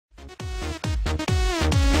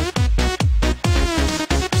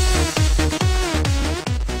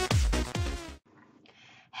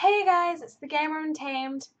guys, it's the Gamer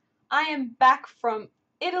Untamed. I am back from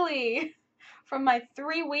Italy, from my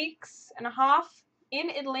 3 weeks and a half in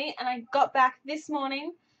Italy, and I got back this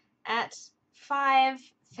morning at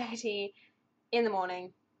 5:30 in the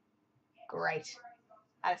morning. Great.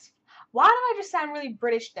 Why did I just sound really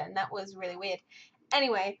British then? That was really weird.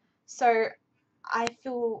 Anyway, so I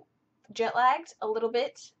feel jet lagged a little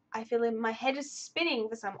bit. I feel like my head is spinning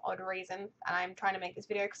for some odd reason, and I'm trying to make this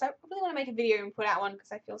video because I really want to make a video and put out one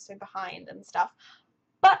because I feel so behind and stuff.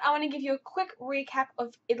 But I want to give you a quick recap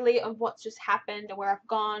of Italy, of what's just happened and where I've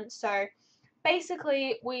gone. So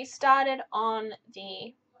basically, we started on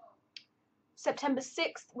the September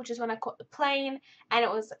 6th, which is when I caught the plane, and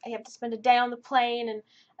I had to spend a day on the plane, and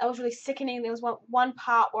that was really sickening. There was one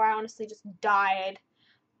part where I honestly just died.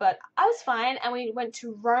 But I was fine, and we went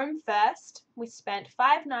to Rome first. We spent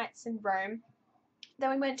 5 nights in Rome. Then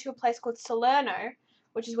we went to a place called Salerno,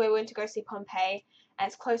 which is where we went to go see Pompeii, and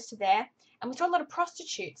it's close to there. And we saw a lot of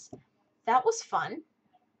prostitutes. That was fun.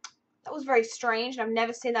 That was very strange, and I've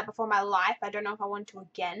never seen that before in my life. I don't know if I want to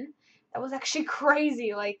again. That was actually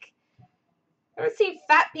crazy. Like, I don't see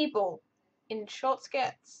fat people in short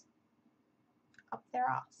skirts up their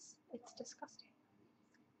ass. It's disgusting.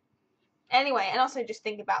 Anyway, and also just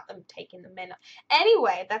think about them taking the men up.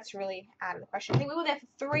 Anyway, that's really out of the question. I think we were there for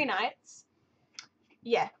 3 nights.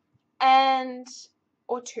 Yeah.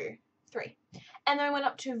 Or 2. 3. And then we went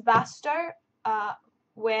up to Vasto,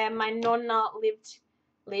 where my nonna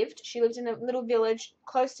lived. She lived in a little village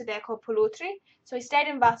close to there called Pulutri. So we stayed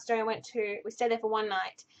in Vasto and we stayed there for 1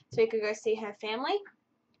 night so we could go see her family.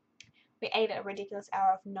 We ate at a ridiculous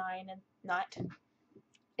hour of 9 at night.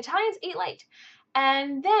 Italians eat late.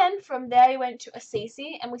 And then from there we went to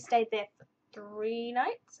Assisi and we stayed there for 3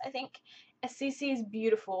 nights, I think. Assisi is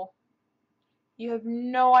beautiful. You have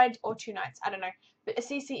no idea, or 2 nights, I don't know. But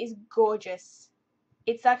Assisi is gorgeous.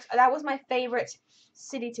 That was my favorite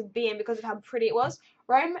city to be in because of how pretty it was.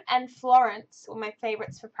 Rome and Florence were my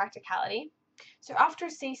favorites for practicality. So after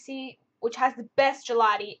Assisi, which has the best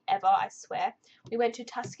gelati ever, I swear, we went to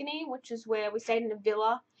Tuscany, which is where we stayed in a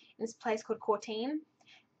villa in this place called Cortine.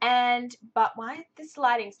 But why? This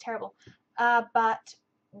lighting's terrible. But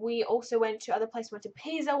we also went to other places. Went to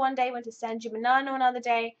Pisa one day, went to San Gimignano another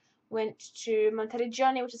day, went to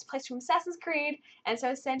Monteriggioni, which is a place from Assassin's Creed, and so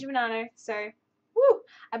is San Gimignano. So, woo!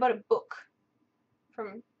 I bought a book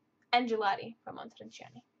from Angelati from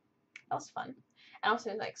Monteriggioni. That was fun. And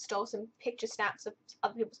also, like, stole some picture snaps of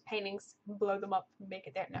other people's paintings, blow them up, and make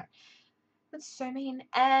it there. No. That's so mean.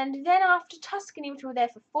 And then after Tuscany, which we were there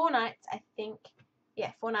for 4 nights, I think.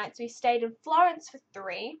 Yeah, 4 nights. We stayed in Florence for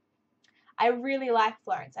 3. I really like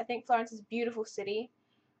Florence. I think Florence is a beautiful city.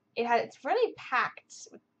 It's really packed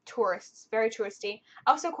with tourists, very touristy.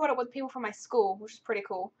 I also caught up with people from my school, which is pretty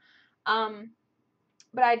cool.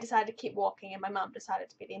 But I decided to keep walking, and my mum decided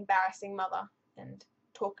to be the embarrassing mother and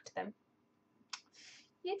talk to them.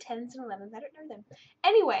 Year 10s and 11s, I don't know them.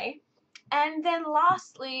 Anyway, and then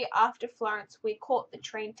lastly, after Florence, we caught the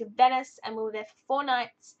train to Venice, and we were there for 4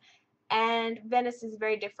 nights. And Venice is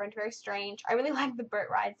very different, very strange. I really like the boat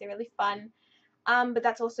rides. They're really fun. But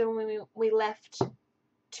that's also when we left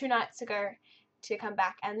 2 nights ago to come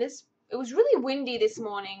back. And it was really windy this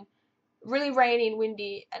morning. Really rainy and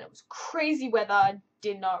windy. And it was crazy weather. I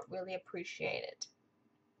did not really appreciate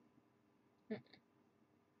it.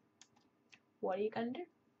 What are you going to do?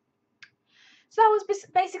 So that was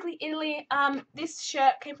basically Italy. This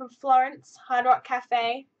shirt came from Florence, Hard Rock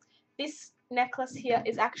Cafe. This necklace here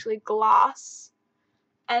is actually glass,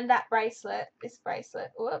 and that bracelet,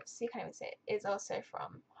 whoops, you can't even see it, is also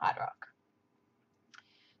from Hard Rock.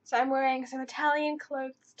 So I'm wearing some Italian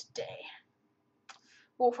clothes today,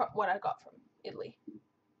 well, from what I got from Italy.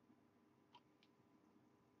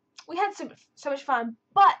 We had so much fun,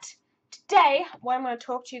 but today what I'm going to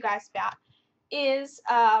talk to you guys about is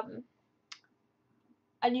a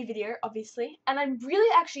new video, obviously, and I'm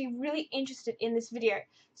really interested in this video.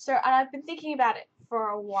 So, and I've been thinking about it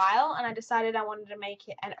for a while, and I decided I wanted to make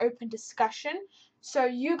it an open discussion, so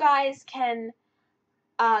you guys can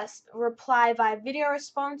reply via video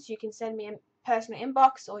response. You can send me a personal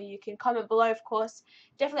inbox, or you can comment below, of course.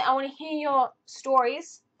 Definitely, I want to hear your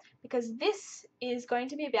stories, because this is going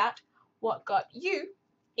to be about what got you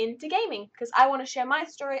into gaming, because I want to share my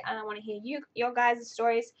story, and I want to hear your guys'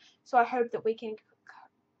 stories, so I hope that we can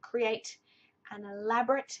create an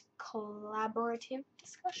elaborate collaborative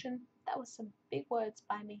discussion. That was some big words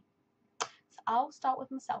by me. So I'll start with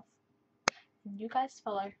myself, and you guys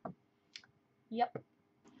follow. Yep.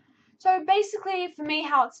 So basically, for me,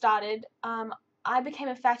 how it started, I became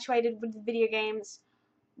infatuated with video games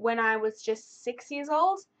when I was just 6 years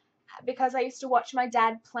old. because I used to watch my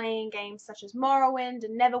dad playing games such as Morrowind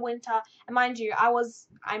and Neverwinter. And mind you,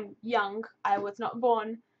 I'm young. I was not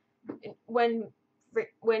born when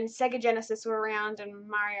Sega Genesis were around and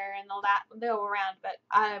Mario and all that. They were around, but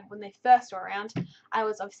when they first were around, I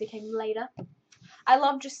was obviously came later. I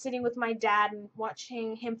love just sitting with my dad and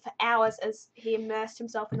watching him for hours as he immersed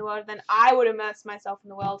himself in the world. And then I would immerse myself in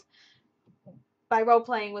the world by role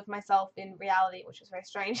playing with myself in reality, which was very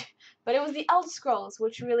strange. But it was the Elder Scrolls,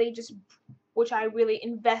 which I really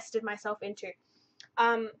invested myself into,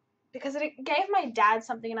 because it gave my dad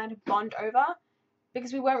something and I had to bond over,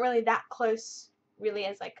 because we weren't really that close, really,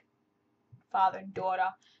 as like father and daughter.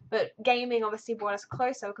 But gaming obviously brought us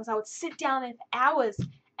closer, because I would sit down there for hours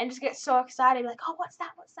and just get so excited, like, oh, what's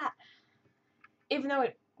that? What's that? Even though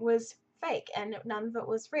it was fake and none of it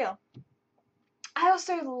was real. I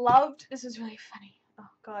also loved, this is really funny, oh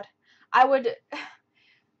god, I would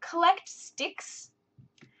collect sticks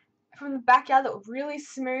from the backyard that were really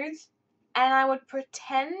smooth, and I would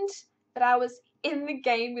pretend that I was in the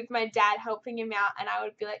game with my dad helping him out, and I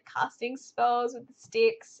would be like casting spells with the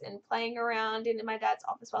sticks and playing around in my dad's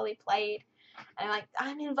office while he played, and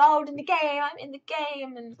I'm involved in the game, I'm in the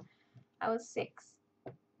game, and I was 6.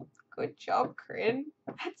 Good job, Corinne.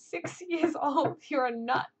 At 6 years old, you're a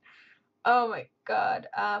nut. Oh my god.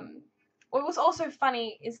 What was also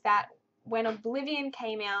funny is that when Oblivion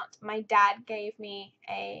came out, my dad gave me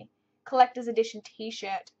a collector's edition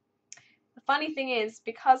t-shirt. The funny thing is,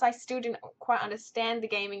 because I still didn't quite understand the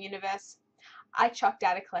gaming universe, I chucked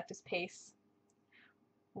out a collector's piece.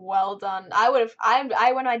 Well done.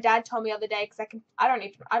 When my dad told me the other day, because I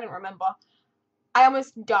don't remember. I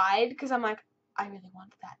almost died because I'm like, I really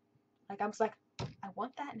want that. Like, I was like, I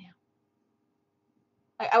want that now.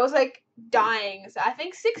 I was like dying. So I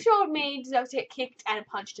think 6-year-old me deserves to get kicked and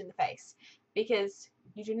punched in the face, because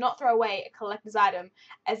you do not throw away a collector's item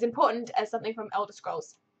as important as something from Elder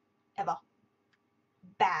Scrolls. Ever.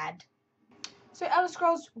 Bad. So Elder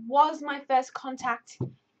Scrolls was my first contact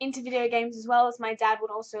into video games, as well as my dad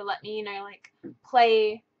would also let me, like,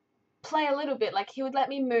 play a little bit. Like, he would let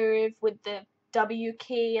me move with the W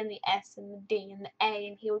key and the S and the D and the A,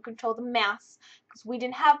 and he would control the mouse, because we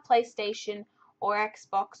didn't have PlayStation or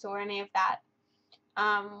Xbox or any of that.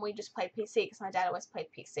 We just played PC, because my dad always played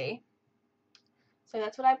PC. So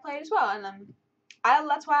that's what I played as well, and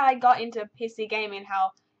that's why I got into PC gaming,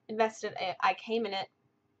 how invested I came in it.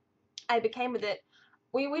 I became with it.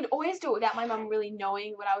 We would always do it without my mum really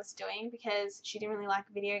knowing what I was doing, because she didn't really like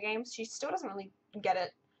video games. She still doesn't really get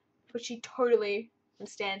it, but she totally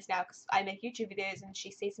understands now, because I make YouTube videos and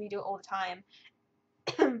she sees me do it all the time.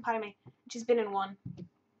 Pardon me. She's been in one.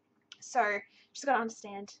 So she's got to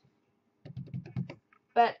understand.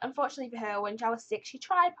 But unfortunately for her, when I was 6,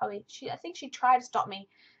 I think she tried to stop me,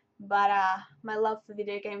 but my love for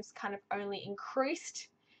video games kind of only increased.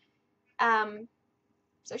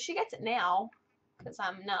 So she gets it now, because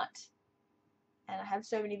I'm nut, and I have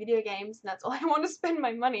so many video games, and that's all I want to spend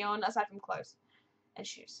my money on, aside from clothes and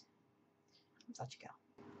shoes. I'm such a girl.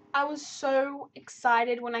 I was so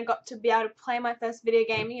excited when I got to be able to play my first video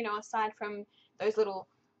game, aside from those little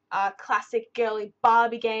classic girly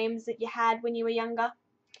Barbie games that you had when you were younger.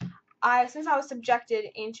 Since I was subjected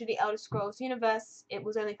into the Elder Scrolls universe, it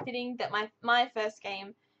was only fitting that my first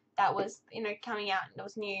game that was, coming out and that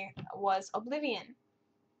was new was Oblivion.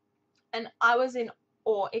 And I was in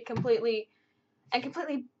awe. It completely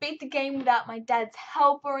beat the game without my dad's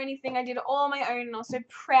help or anything. I did it all on my own, and I was so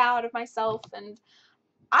proud of myself. And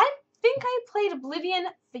I think I played Oblivion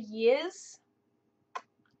for years.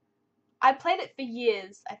 I played it for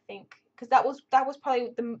years, I think, because that was probably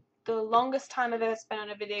the longest time I've ever spent on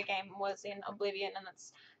a video game was in Oblivion, and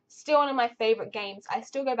it's still one of my favorite games. I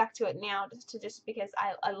still go back to it now just because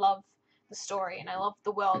I love the story and I love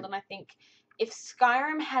the world, and I think if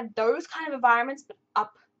Skyrim had those kind of environments but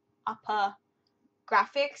upper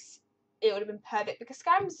graphics, it would have been perfect, because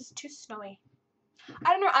Skyrim is just too snowy.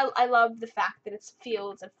 I don't know, I love the fact that it's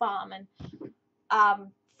fields and farm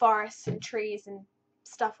and forests and trees and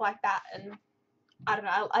stuff like that, and I don't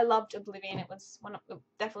know, I loved Oblivion. It was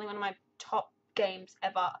definitely one of my top games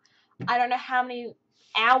ever. I don't know how many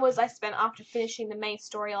hours I spent after finishing the main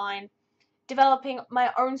storyline, developing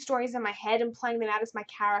my own stories in my head and playing them out as my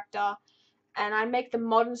character, and I make the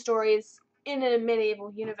modern stories in a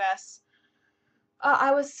medieval universe.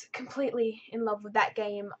 I was completely in love with that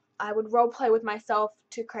game. I would roleplay with myself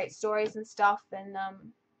to create stories and stuff, and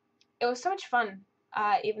it was so much fun,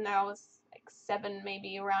 even though I was like 7,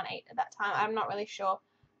 maybe around 8 at that time. I'm not really sure.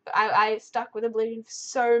 But I stuck with Oblivion for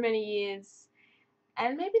so many years,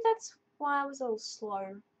 and maybe that's why I was a little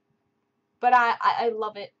slow. But I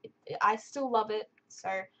love it. I still love it, so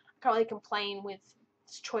can't really complain with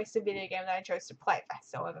this choice of video game that I chose to play for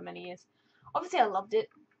so over many years. Obviously, I loved it.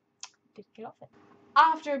 Didn't get off it.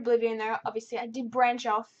 After Oblivion, though, obviously I did branch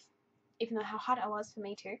off, even though how hard it was for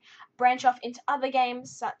me to branch off into other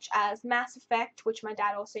games such as Mass Effect, which my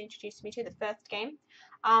dad also introduced me to, the first game,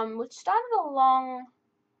 which started a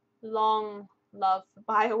long love for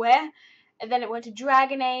BioWare, and then it went to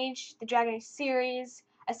Dragon Age, the Dragon Age series,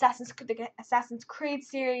 the Assassin's Creed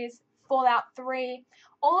series, Fallout 3.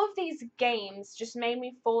 All of these games just made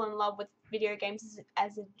me fall in love with video games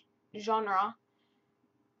as a genre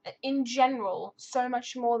in general so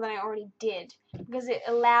much more than I already did, because it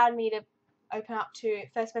allowed me to open up to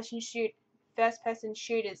first-person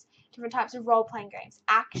shooters, different types of role-playing games,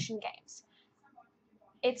 action games.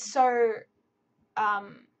 It's so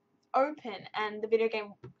open, and the video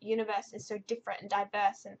game universe is so different and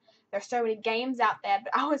diverse, and there are so many games out there,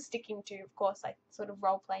 but I was sticking to, of course, like sort of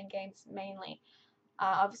role-playing games mainly.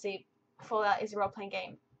 Obviously, Fallout is a role-playing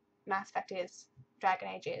game, Mass Effect is, Dragon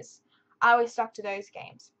Age is. I always stuck to those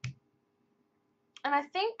games. And I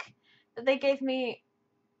think that they gave me,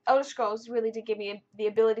 Elder Scrolls really did give me the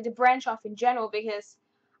ability to branch off in general, because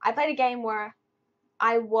I played a game where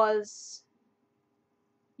I was,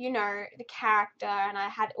 you know, the character, and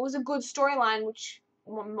it was a good storyline, which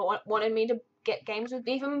wanted me to get games with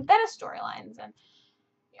even better storylines. And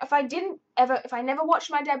if I never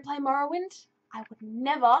watched my dad play Morrowind, I would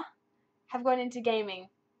never have gone into gaming.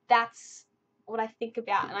 That's what I think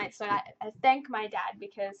about, and I thank my dad,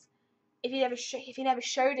 because if he never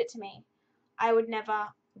showed it to me, I would never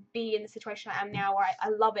be in the situation I am now, where I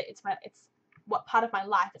love it. It's what part of my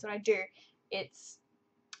life. It's what I do. It's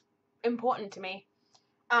important to me.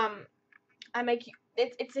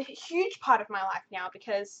 It's a huge part of my life now,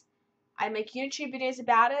 because I make YouTube videos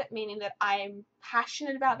about it, meaning that I'm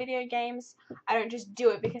passionate about video games. I don't just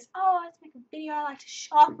do it because, oh, let's make a video, I like to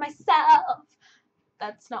show off myself.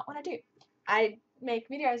 That's not what I do. I make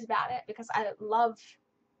videos about it because I love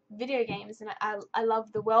video games, and I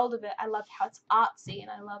love the world of it. I love how it's artsy, and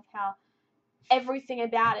I love how everything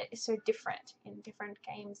about it is so different in different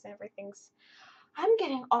games. I'm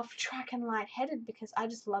getting off track and lightheaded because I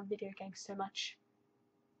just love video games so much.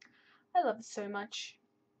 I love it so much.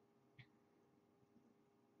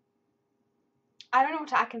 I don't know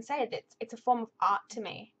what I can say. It's a form of art to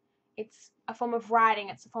me. It's a form of writing.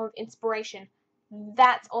 It's a form of inspiration.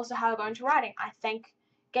 That's also how I go into writing. I thank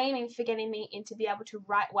gaming for getting me into be able to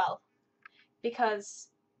write well, because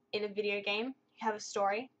in a video game you have a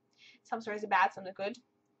story. Some stories are bad, some are good,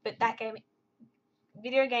 but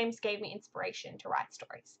video games gave me inspiration to write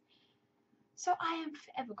stories. So I am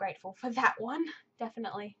forever grateful for that one,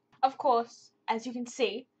 definitely. Of course, as you can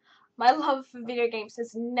see, my love for video games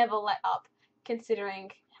has never let up, considering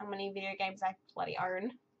how many video games I bloody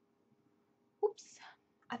own. Oops,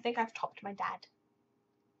 I think I've topped my dad.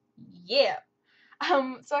 Yeah.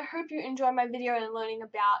 So I hope you enjoyed my video and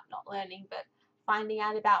finding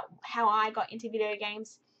out about how I got into video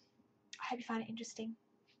games. I hope you find it interesting.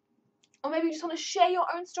 Or maybe you just want to share your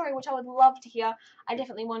own story, which I would love to hear. I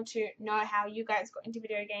definitely want to know how you guys got into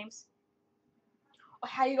video games, or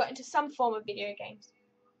how you got into some form of video games.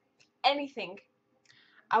 Anything.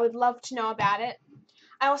 I would love to know about it.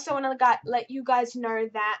 I also want to let you guys know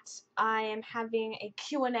that I am having a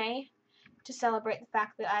Q&A to celebrate the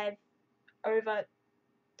fact that I have over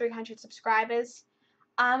 300 subscribers.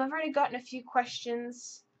 I've already gotten a few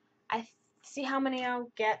questions. I see how many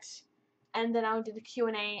I'll get, and then I'll do the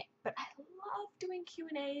Q&A. But I love doing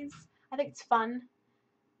Q&As. I think it's fun.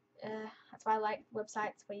 That's why I like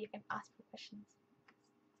websites where you can ask for questions.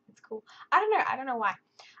 It's cool. I don't know why.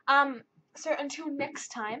 So until next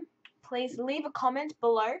time, please leave a comment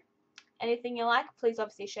below. Anything you like. Please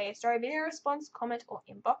obviously share your story, video response, comment, or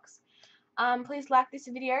inbox. Please like this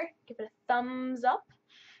video, give it a thumbs up,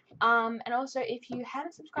 and also if you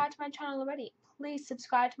haven't subscribed to my channel already, please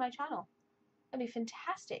subscribe to my channel. That'd be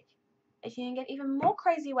fantastic. If you can get even more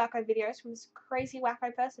crazy wacko videos from this crazy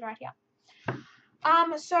wacko person right here.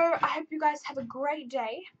 So I hope you guys have a great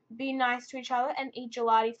day. Be nice to each other and eat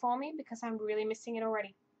gelati for me, because I'm really missing it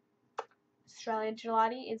already. Australian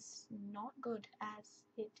gelati is not good, as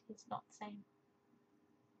it is not the same.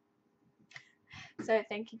 So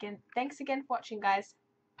thanks again for watching, guys.